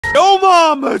Yo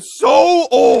mama's so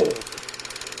old.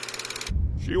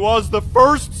 She was the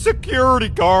first security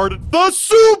guard at the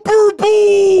Super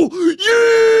Bowl!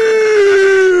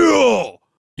 Yeah!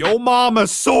 Yo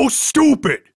mama's so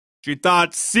stupid. She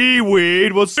thought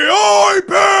seaweed was the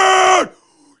iPad!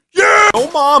 Yeah!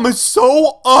 Yo mama's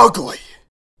so ugly.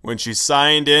 When she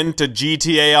signed in to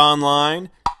GTA Online,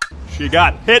 she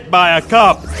got hit by a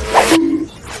cup.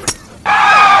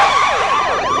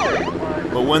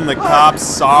 But when the cops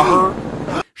saw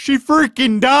her, she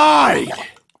freaking died.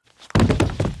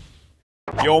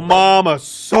 Yo mama's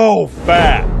so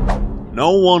fat.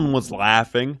 No one was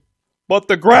laughing, but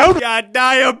the ground got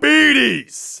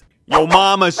diabetes. Yo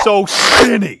mama's so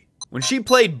skinny. When she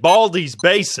played Baldi's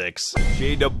Basics,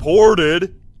 she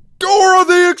deported Dora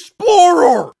the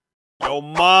Explorer. Yo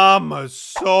mama's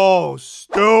so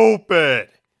stupid.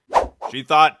 She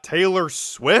thought Taylor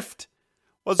Swift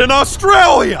was in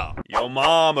Australia. Yo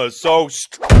mama's so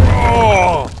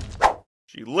strong.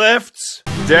 She lifts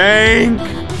dank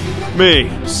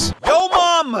memes. Yo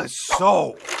mama's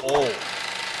so old.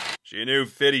 She knew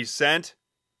 50 Cent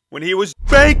when he was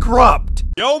bankrupt.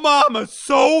 Yo mama's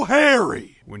so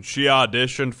hairy. When she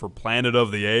auditioned for Planet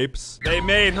of the Apes, they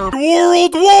made her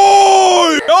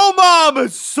worldwide. Yo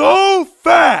mama's so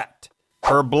fat.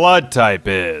 Her blood type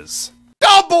is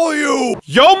W!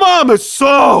 Yo mama's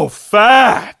so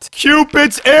fat!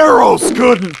 Cupid's arrows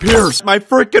couldn't pierce my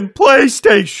freaking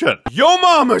PlayStation! Yo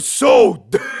mama's so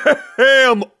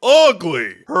damn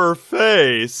ugly! Her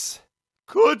face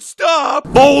could stop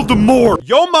Voldemort!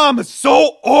 Yo mama's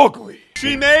so ugly!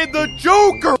 She made the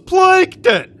Joker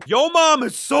plankton! Yo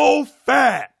mama's so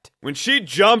fat! When she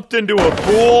jumped into a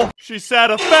pool, she set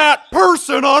a fat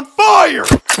person on fire!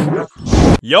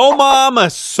 Yo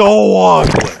mama's so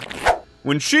ugly!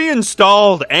 When she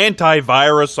installed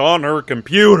antivirus on her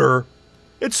computer,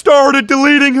 it started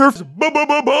deleting her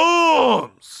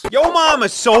bombs. Yo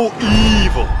mama's so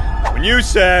evil. When you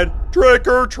said, trick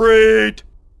or treat,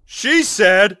 she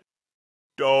said,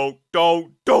 don't.